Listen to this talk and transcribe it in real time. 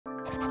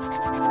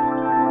Alright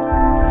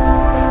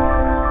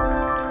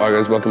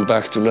guys, welcome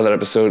back to another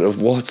episode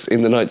of What's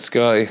in the Night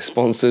Sky,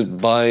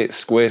 sponsored by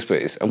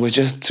Squarespace. And we're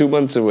just 2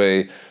 months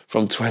away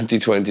from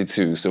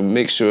 2022, so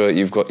make sure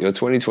you've got your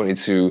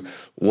 2022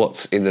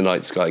 What's in the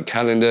Night Sky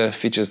calendar.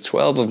 Features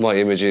 12 of my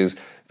images,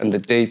 and the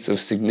dates of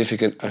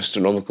significant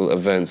astronomical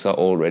events are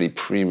already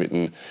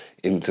pre-written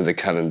into the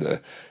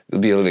calendar.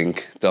 There'll be a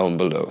link down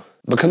below.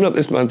 But coming up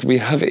this month, we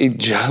have a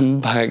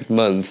jam-packed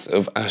month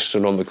of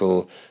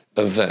astronomical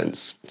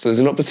events. So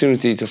there's an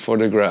opportunity to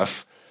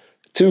photograph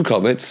 2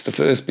 comets, the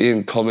first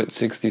being Comet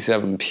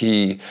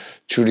 67P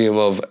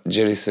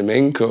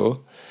Churyumov-Gerasimenko.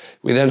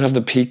 We then have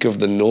the peak of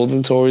the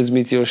northern Taurids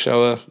meteor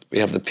shower. We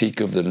have the peak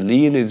of the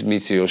Leonids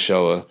meteor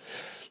shower.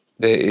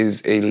 There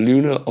is a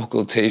lunar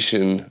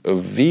occultation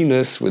of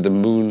Venus where the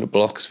moon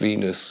blocks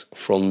Venus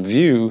from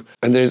view.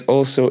 And there's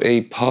also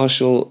a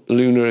partial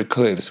lunar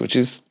eclipse, which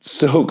is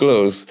so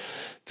close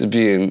to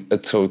being a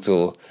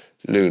total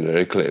lunar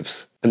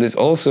eclipse. And there's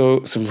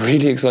also some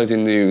really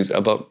exciting news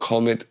about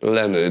Comet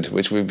Leonard,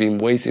 which we've been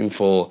waiting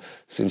for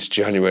since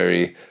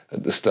January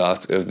at the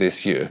start of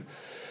this year.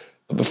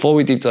 But before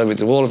we deep dive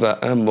into all of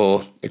that and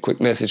more, a quick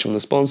message from the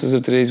sponsors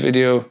of today's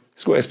video,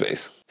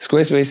 Squarespace.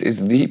 Squarespace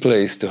is the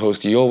place to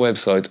host your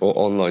website or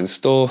online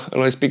store,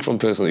 and I speak from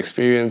personal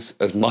experience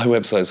as my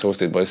website is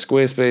hosted by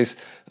Squarespace,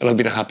 and I've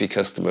been a happy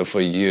customer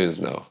for years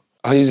now.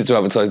 I use it to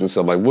advertise and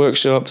sell my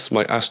workshops,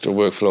 my Astro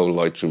Workflow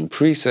Lightroom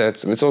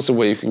presets, and it's also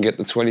where you can get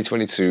the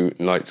 2022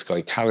 Night Sky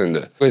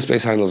calendar.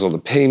 Squarespace handles all the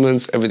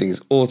payments, everything is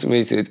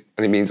automated,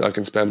 and it means I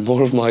can spend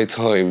more of my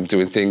time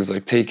doing things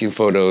like taking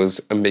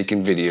photos and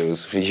making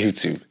videos for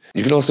YouTube.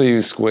 You can also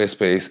use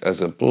Squarespace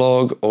as a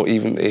blog or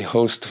even a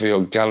host for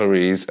your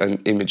galleries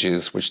and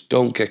images which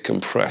don't get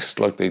compressed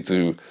like they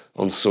do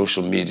on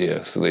social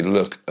media, so they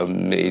look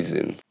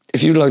amazing.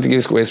 If you'd like to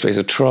give Squarespace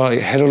a try,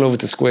 head on over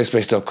to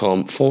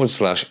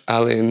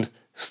squarespace.com/Alan.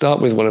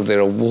 Start with one of their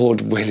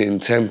award-winning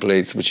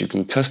templates, which you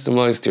can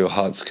customize to your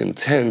heart's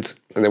content.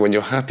 And then when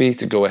you're happy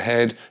to go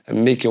ahead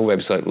and make your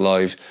website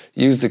live,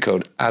 use the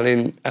code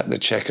ALAN at the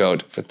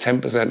checkout for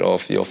 10%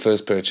 off your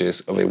first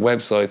purchase of a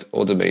website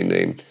or domain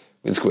name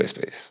with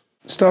Squarespace.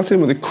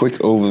 Starting with a quick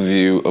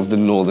overview of the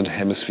Northern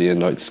Hemisphere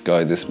night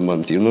sky this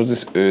month, you'll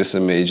notice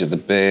Ursa Major, the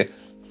bear,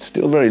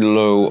 still very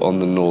low on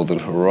the northern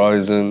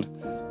horizon.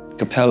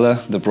 Capella,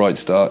 the bright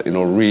star in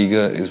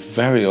Auriga, is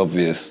very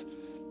obvious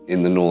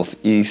in the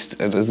northeast,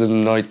 and as the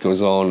night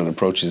goes on and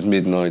approaches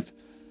midnight,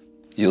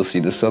 you'll see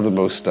the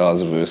southernmost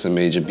stars of Ursa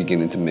Major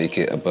beginning to make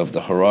it above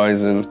the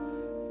horizon.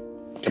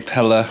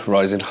 Capella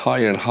rising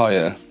higher and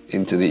higher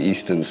into the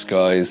eastern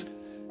skies,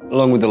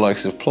 along with the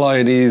likes of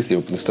Pleiades, the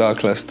open star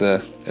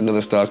cluster, another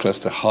star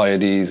cluster,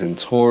 Hyades and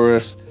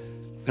Taurus,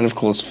 and of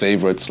course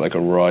favourites like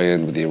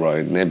Orion with the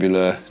Orion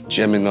Nebula,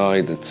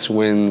 Gemini, the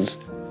twins.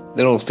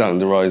 They're all starting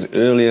to rise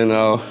earlier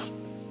now,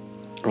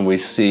 and we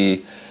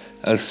see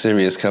as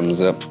Sirius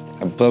comes up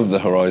above the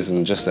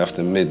horizon just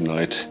after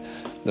midnight,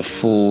 the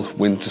full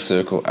winter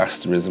circle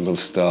asterism of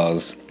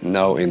stars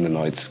now in the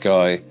night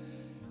sky.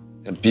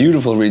 A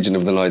beautiful region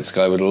of the night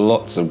sky with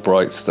lots of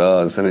bright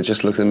stars, and it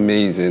just looks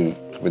amazing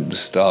with the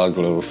star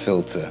glow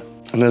filter.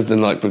 And as the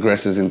night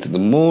progresses into the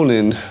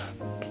morning,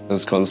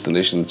 those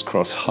constellations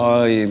cross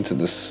high into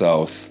the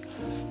south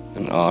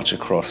and arch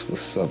across the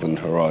southern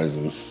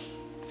horizon.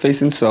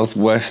 Facing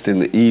southwest in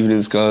the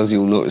evening skies,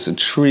 you'll notice a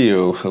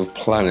trio of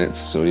planets.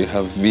 So you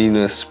have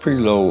Venus pretty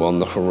low on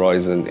the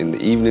horizon in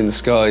the evening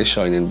sky,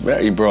 shining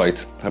very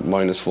bright at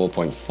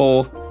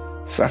 -4.4,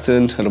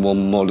 Saturn at a more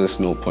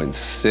modest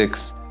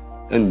 0.6,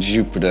 and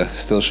Jupiter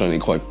still shining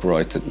quite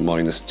bright at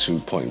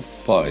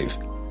 -2.5.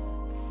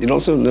 You'll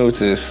also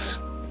notice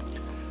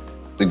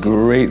the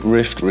Great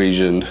Rift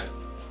region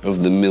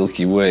of the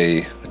Milky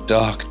Way, a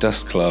dark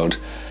dust cloud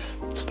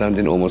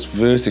standing almost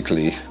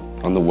vertically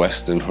on the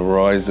western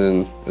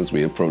horizon as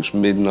we approach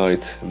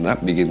midnight, and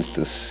that begins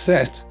to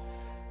set,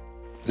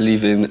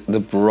 leaving the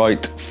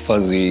bright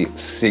fuzzy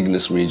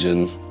Cygnus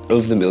region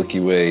of the Milky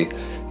Way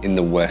in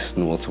the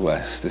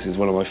west-northwest. This is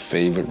one of my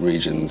favorite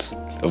regions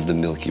of the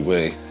Milky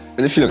Way.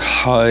 And if you look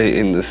high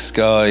in the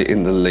sky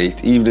in the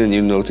late evening,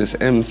 you notice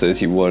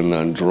M31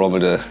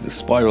 Andromeda, the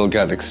spiral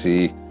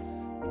galaxy,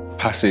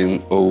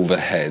 passing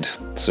overhead.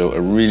 So a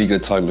really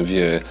good time of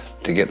year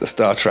to get the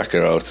star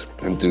tracker out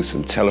and do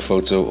some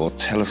telephoto or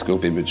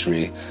telescope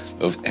imagery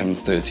of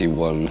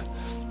M31,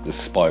 the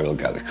spiral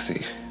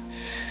galaxy.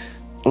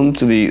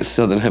 Onto the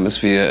southern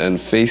hemisphere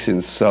and facing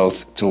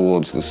south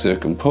towards the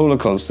circumpolar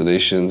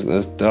constellations, and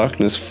as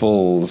darkness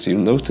falls,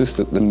 you'll notice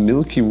that the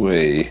Milky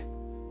Way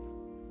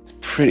is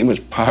pretty much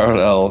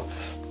parallel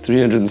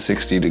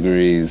 360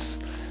 degrees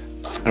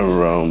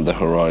around the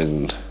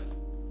horizon.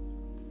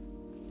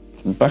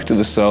 Back to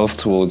the south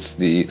towards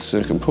the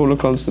circumpolar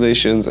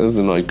constellations, as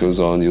the night goes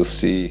on, you'll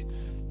see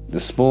the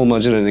small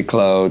Magellanic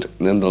Cloud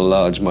and then the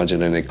large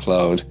Magellanic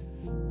Cloud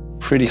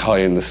pretty high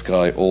in the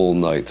sky all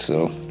night,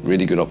 so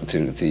really good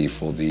opportunity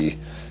for the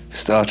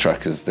star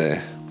trackers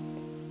there.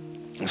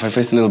 If I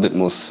face a little bit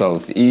more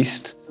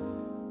southeast,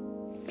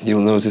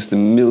 you'll notice the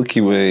Milky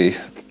Way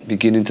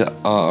beginning to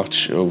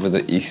arch over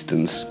the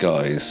eastern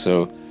skies.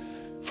 So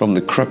from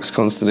the Crux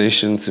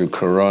constellation through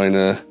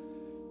Carina,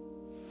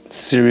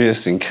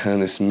 Sirius in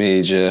Canis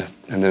Major,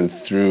 and then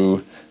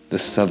through the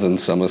southern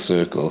summer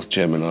circle,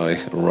 Gemini,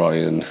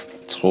 Orion,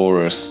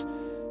 Taurus,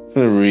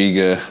 and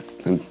Auriga,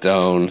 and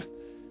down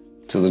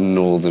to the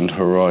northern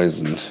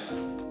horizon.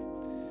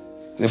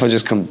 And if I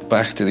just come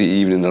back to the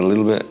evening a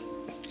little bit,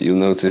 you'll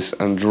notice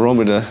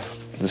Andromeda,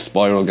 the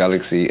spiral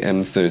galaxy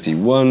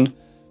M31,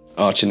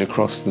 arching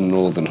across the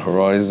northern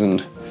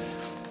horizon.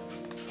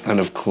 And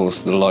of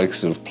course the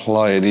likes of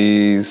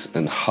Pleiades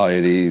and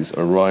Hyades,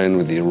 Orion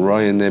with the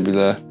Orion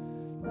Nebula,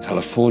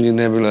 California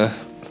Nebula,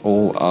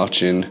 all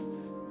arching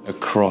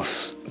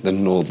across the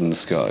northern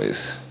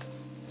skies.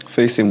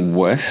 Facing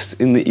west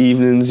in the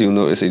evenings, you'll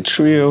notice a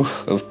trio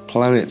of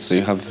planets. So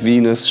you have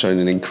Venus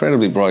shining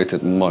incredibly bright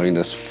at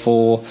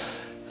 -4,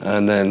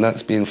 and then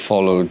that's being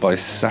followed by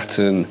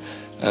Saturn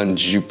and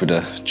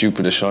Jupiter.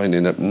 Jupiter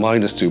shining at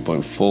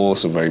 -2.4,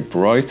 so very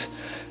bright,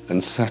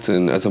 and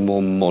Saturn at a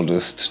more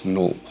modest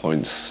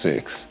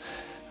 0.6.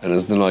 And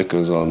as the night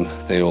goes on,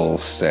 they all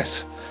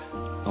set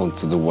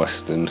onto the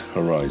western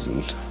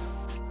horizon.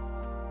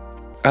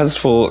 As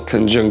for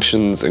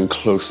conjunctions and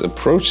close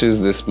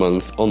approaches this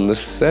month, on the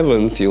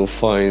 7th you'll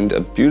find a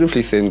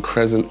beautifully thin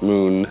crescent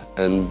moon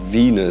and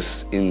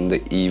Venus in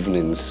the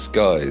evening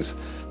skies.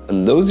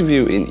 And those of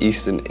you in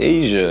Eastern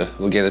Asia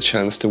will get a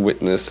chance to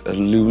witness a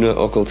lunar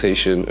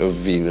occultation of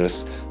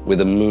Venus where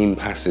the moon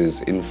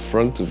passes in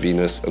front of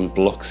Venus and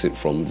blocks it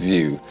from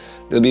view.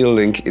 There'll be a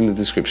link in the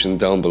description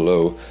down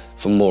below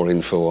for more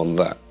info on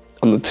that.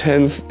 On the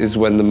 10th is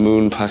when the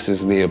moon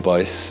passes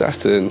nearby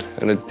Saturn,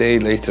 and a day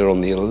later on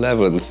the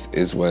 11th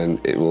is when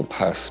it will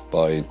pass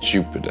by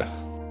Jupiter.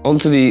 On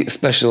to the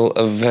special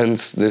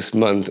events this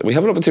month. We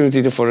have an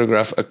opportunity to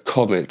photograph a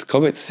comet,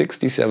 Comet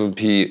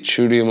 67P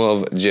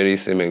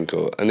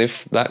Churyumov-Gerasimenko. And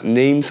if that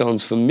name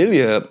sounds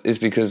familiar, it's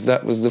because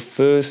that was the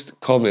first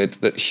comet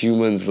that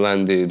humans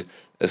landed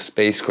a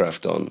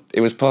spacecraft on. It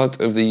was part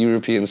of the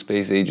European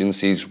Space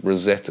Agency's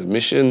Rosetta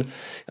mission,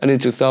 and in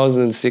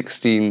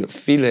 2016,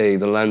 Philae,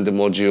 the lander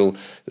module,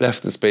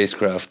 left the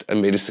spacecraft and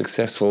made a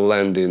successful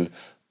landing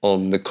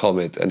on the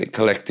comet, and it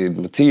collected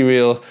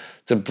material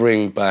to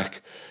bring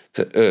back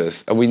to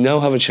Earth. And we now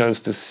have a chance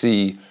to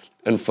see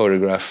and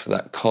photograph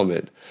that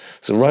comet.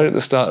 So right at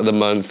the start of the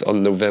month,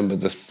 on November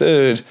the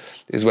 3rd,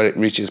 is when it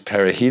reaches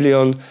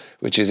perihelion,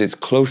 which is its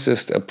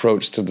closest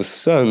approach to the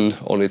Sun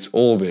on its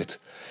orbit.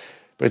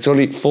 But it's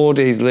only 4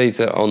 days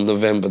later, on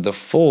November the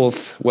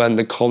 4th, when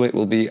the comet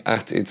will be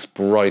at its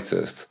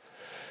brightest.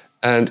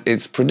 And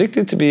it's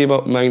predicted to be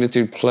about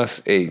magnitude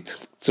 +8.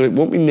 So it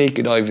won't be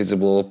naked eye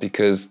visible,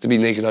 because to be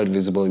naked eye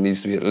visible, it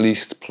needs to be at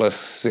least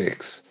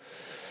 +6.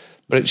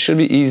 But it should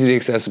be easily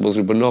accessible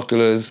through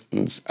binoculars,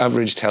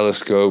 average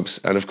telescopes,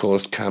 and of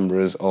course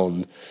cameras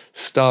on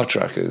star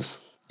trackers.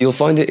 You'll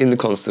find it in the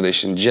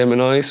constellation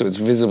Gemini, so it's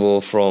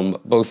visible from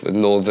both the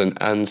northern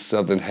and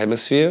southern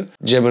hemisphere.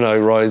 Gemini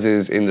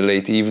rises in the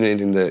late evening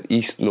in the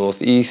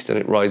east-northeast, and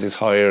it rises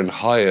higher and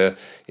higher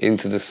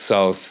into the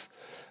south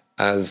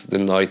as the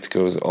night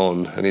goes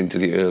on and into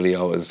the early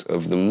hours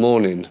of the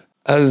morning.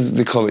 As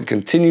the comet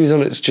continues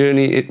on its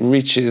journey, it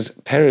reaches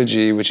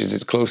perigee, which is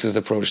its closest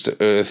approach to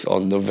Earth,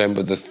 on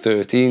November the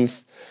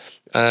 13th.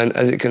 And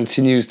as it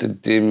continues to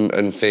dim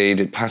and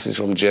fade, it passes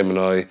from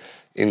Gemini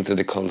into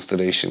the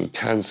constellation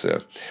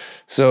Cancer.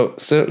 So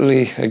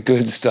certainly a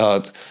good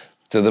start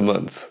to the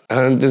month.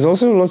 And there's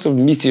also lots of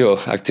meteor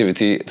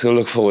activity to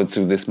look forward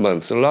to this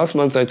month. So last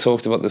month I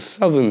talked about the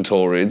southern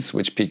Taurids,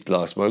 which peaked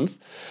last month.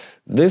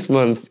 This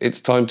month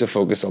it's time to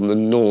focus on the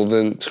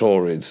northern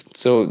Taurids.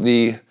 So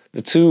the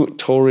two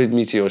Taurid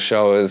meteor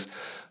showers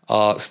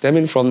are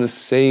stemming from the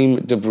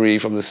same debris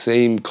from the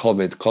same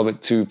comet,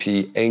 Comet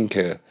 2P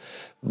Encke.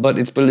 But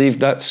it's believed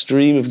that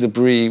stream of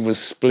debris was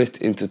split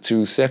into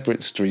two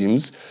separate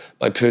streams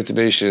by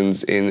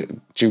perturbations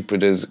in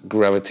Jupiter's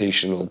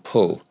gravitational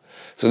pull.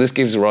 So this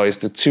gives rise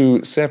to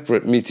two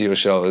separate meteor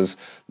showers,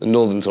 the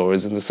northern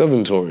Taurids and the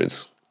southern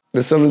Taurids.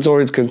 The southern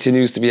Taurids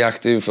continues to be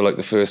active for like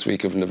the first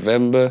week of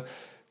November.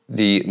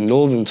 The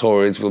northern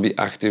Taurids will be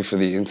active for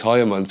the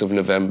entire month of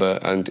November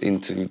and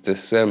into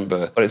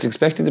December. But it's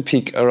expected to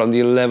peak around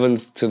the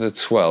 11th to the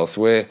 12th,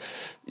 where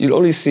you'll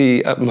only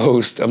see at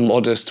most a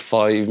modest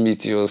 5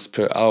 meteors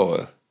per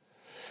hour.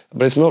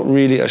 But it's not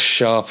really a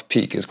sharp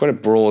peak. It's quite a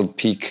broad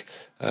peak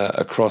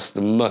across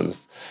the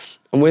month.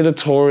 And where the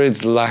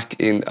Taurids lack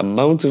in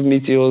amount of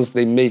meteors,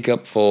 they make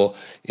up for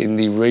in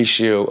the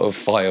ratio of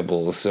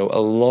fireballs. So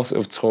a lot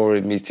of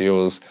Taurid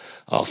meteors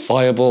are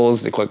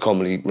fireballs. They're quite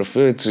commonly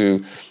referred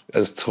to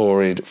as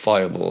Taurid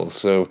fireballs.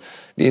 So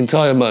the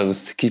entire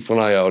month, keep an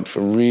eye out for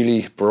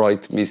really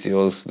bright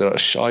meteors that are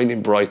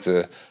shining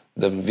brighter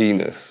than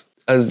Venus.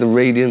 As the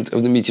radiant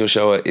of the meteor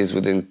shower is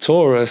within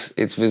Taurus,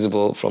 it's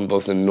visible from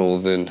both the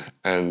northern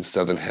and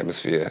southern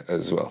hemisphere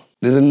as well.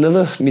 There's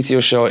another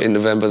meteor shower in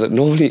November that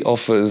normally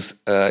offers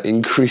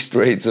increased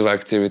rates of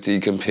activity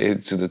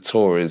compared to the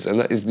Taurids, and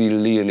that is the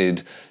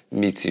Leonid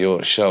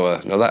meteor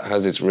shower. Now that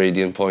has its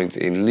radiant point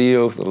in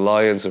Leo, the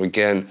lion, so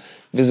again,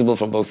 visible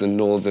from both the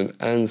northern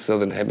and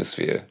southern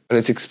hemisphere. And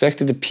it's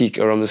expected to peak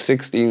around the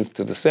 16th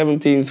to the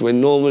 17th, where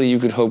normally you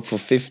could hope for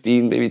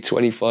 15, maybe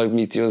 25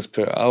 meteors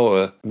per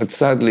hour. But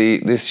sadly,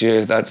 this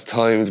year that's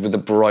timed with a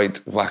bright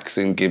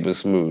waxing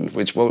gibbous moon,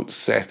 which won't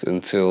set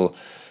until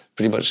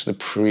pretty much the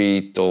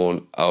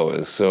pre-dawn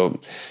hours. So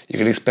you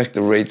can expect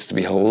the rates to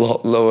be a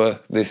lot lower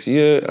this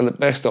year, and the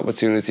best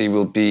opportunity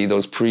will be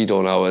those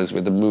pre-dawn hours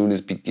where the moon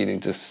is beginning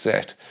to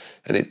set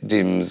and it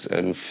dims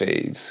and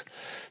fades.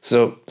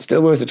 So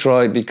still worth a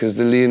try, because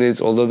the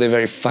Leonids, although they're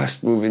very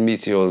fast-moving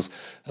meteors,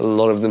 a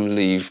lot of them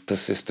leave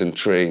persistent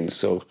trains,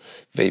 so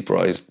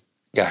vaporized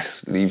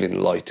gas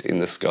leaving light in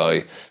the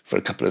sky for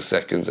a couple of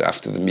seconds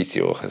after the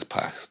meteor has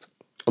passed.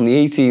 On the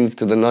 18th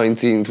to the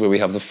 19th, where we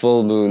have the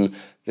full moon,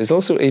 there's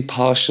also a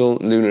partial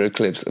lunar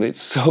eclipse, and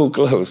it's so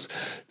close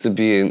to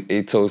being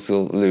a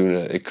total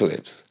lunar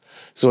eclipse.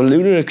 So a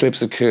lunar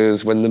eclipse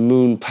occurs when the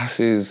moon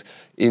passes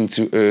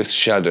into Earth's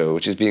shadow,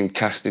 which is being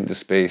cast into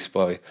space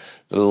by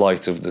the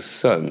light of the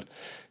sun.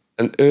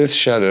 And Earth's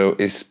shadow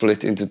is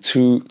split into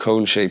two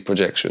cone-shaped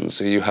projections.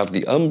 So you have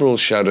the umbral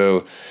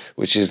shadow,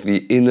 which is the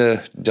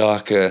inner,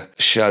 darker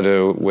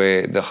shadow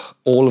where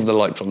all of the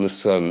light from the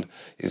sun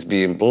is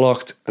being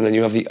blocked. And then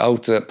you have the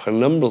outer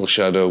penumbral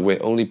shadow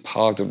where only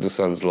part of the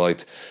sun's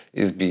light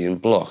is being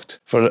blocked.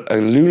 For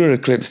a lunar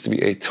eclipse to be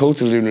a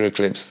total lunar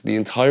eclipse, the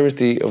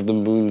entirety of the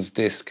moon's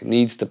disk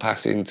needs to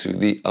pass into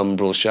the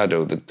umbral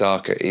shadow, the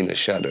darker inner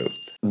shadow.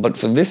 But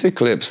for this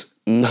eclipse,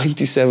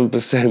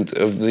 97%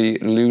 of the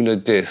lunar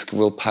disk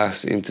will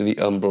pass into the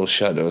umbral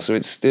shadow. So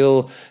it's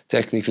still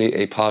technically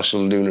a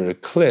partial lunar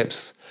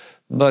eclipse,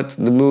 but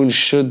the moon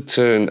should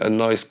turn a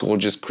nice,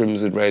 gorgeous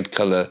crimson red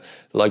color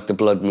like the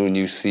blood moon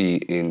you see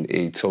in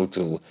a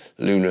total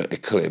lunar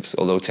eclipse,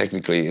 although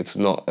technically it's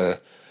not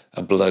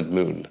a blood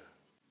moon.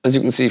 As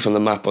you can see from the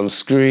map on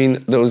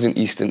screen, those in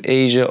Eastern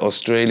Asia,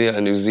 Australia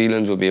and New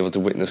Zealand will be able to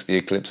witness the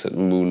eclipse at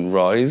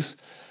moonrise.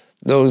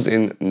 Those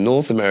in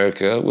North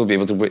America will be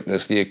able to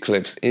witness the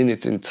eclipse in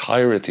its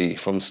entirety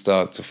from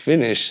start to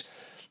finish.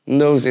 And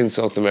those in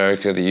South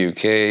America, the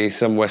UK,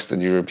 some Western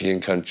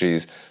European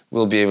countries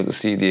will be able to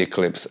see the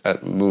eclipse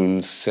at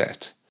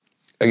moonset.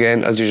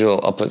 Again, as usual,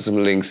 I'll put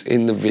some links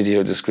in the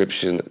video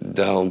description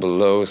down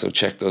below, so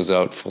check those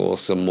out for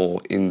some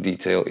more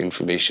in-detail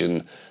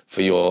information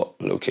for your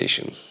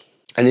location.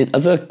 And in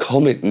other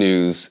comet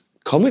news,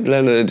 Comet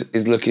Leonard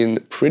is looking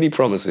pretty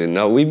promising.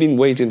 Now, we've been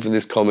waiting for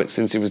this comet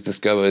since it was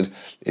discovered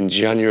in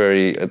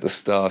January at the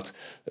start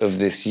of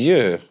this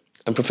year.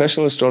 And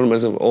professional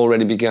astronomers have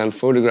already begun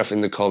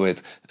photographing the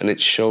comet, and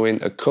it's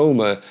showing a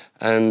coma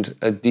and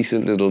a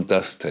decent little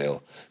dust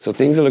tail. So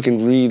things are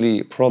looking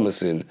really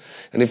promising.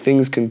 And if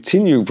things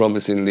continue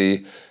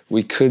promisingly,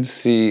 we could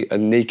see a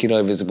naked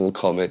eye visible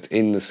comet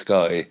in the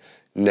sky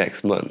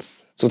next month.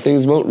 So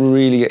things won't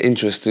really get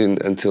interesting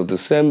until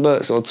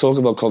December, so I'll talk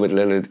about Comet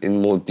Leonard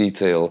in more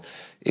detail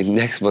in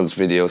next month's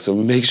video, so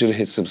make sure to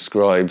hit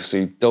subscribe so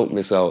you don't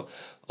miss out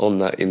on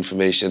that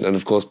information. And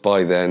of course,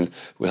 by then,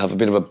 we'll have a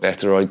bit of a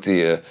better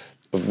idea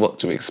of what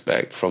to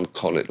expect from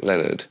Comet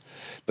Leonard.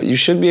 But you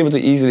should be able to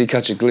easily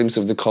catch a glimpse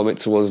of the comet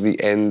towards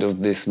the end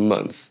of this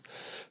month.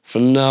 For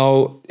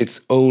now,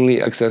 it's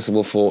only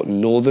accessible for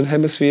Northern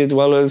Hemisphere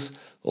dwellers,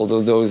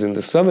 although those in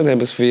the Southern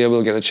Hemisphere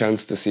will get a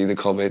chance to see the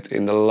comet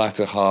in the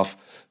latter half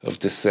of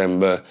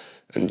December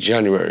and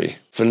January.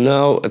 For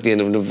now, at the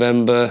end of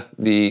November,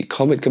 the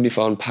comet can be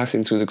found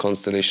passing through the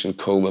constellation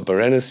Coma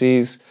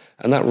Berenices,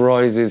 and that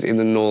rises in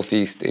the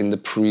northeast in the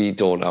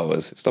pre-dawn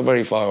hours. It's not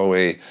very far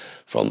away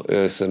from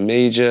Ursa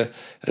Major,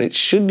 and it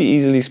should be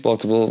easily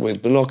spottable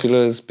with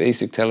binoculars,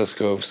 basic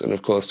telescopes, and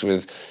of course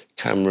with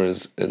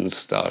cameras and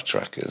star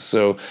trackers.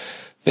 So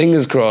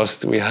fingers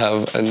crossed we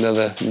have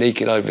another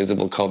naked eye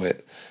visible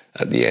comet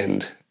at the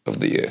end of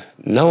the year.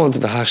 Now onto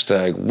the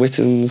hashtag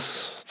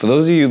Wittens. For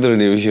those of you that are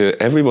new here,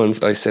 every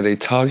month I set a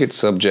target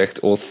subject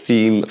or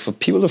theme for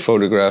people to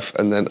photograph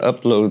and then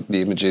upload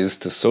the images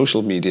to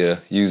social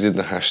media using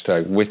the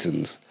hashtag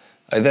Wittens.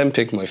 I then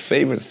pick my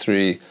favorite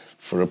 3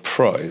 for a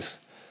prize.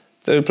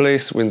 Third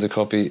place wins a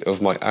copy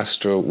of my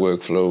Astro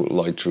Workflow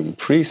Lightroom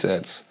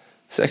presets.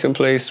 Second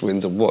place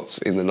wins a What's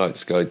in the Night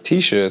Sky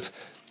t-shirt.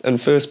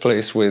 And first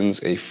place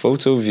wins a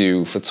Photo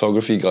View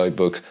photography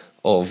guidebook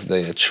of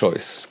their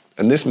choice.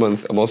 And this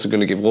month, I'm also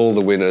going to give all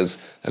the winners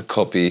a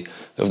copy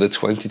of the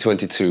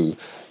 2022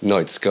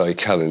 Night Sky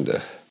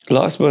calendar.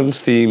 Last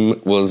month's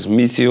theme was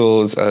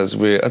meteors, as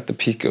we're at the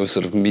peak of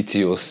sort of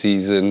meteor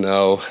season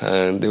now,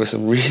 and there were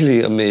some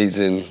really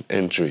amazing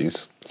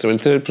entries. So in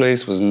third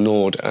place was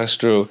Nord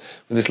Astro, with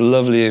this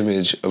lovely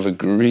image of a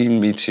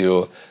green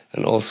meteor,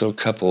 and also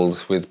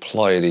coupled with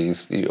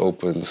Pleiades, the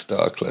open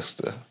star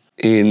cluster.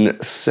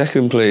 In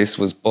second place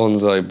was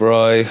Bonsai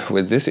Bri,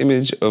 with this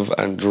image of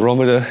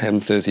Andromeda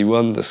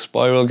M31, the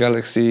spiral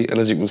galaxy, and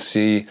as you can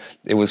see,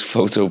 it was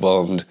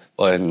photobombed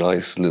by a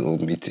nice little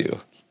meteor.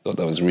 Thought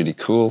that was really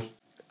cool.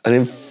 And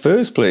in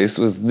first place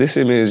was this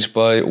image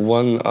by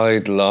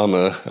One-Eyed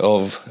Llama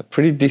of a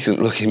pretty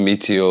decent looking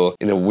meteor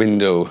in a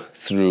window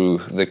through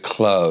the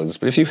clouds.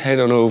 But if you head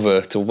on over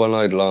to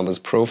One-Eyed Llama's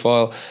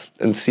profile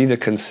and see the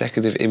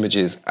consecutive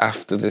images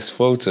after this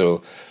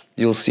photo,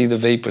 you'll see the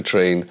vapor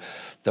train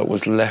that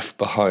was left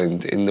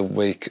behind in the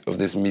wake of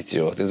this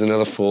meteor. There's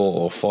another 4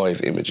 or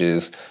 5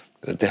 images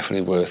that are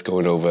definitely worth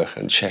going over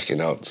and checking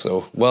out.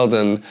 So well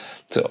done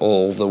to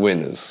all the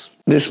winners.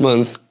 This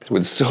month,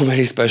 with so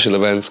many special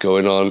events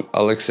going on,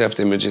 I'll accept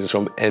images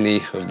from any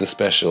of the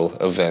special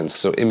events.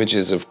 So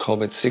images of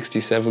Comet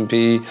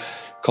 67P,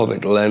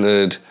 Comet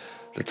Leonard,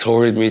 the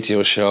Taurid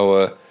meteor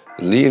shower,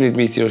 the Leonid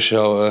meteor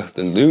shower,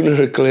 the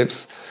Lunar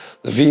Eclipse,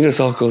 the Venus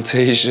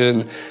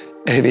occultation,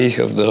 any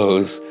of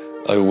those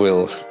I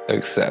will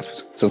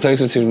accept. So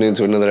thanks for tuning in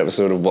to another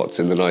episode of What's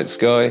in the Night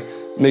Sky.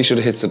 Make sure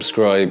to hit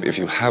subscribe if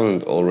you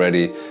haven't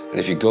already, and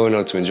if you're going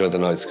out to enjoy the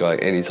night sky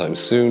anytime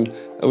soon,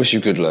 I wish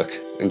you good luck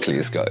and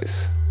clear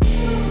skies.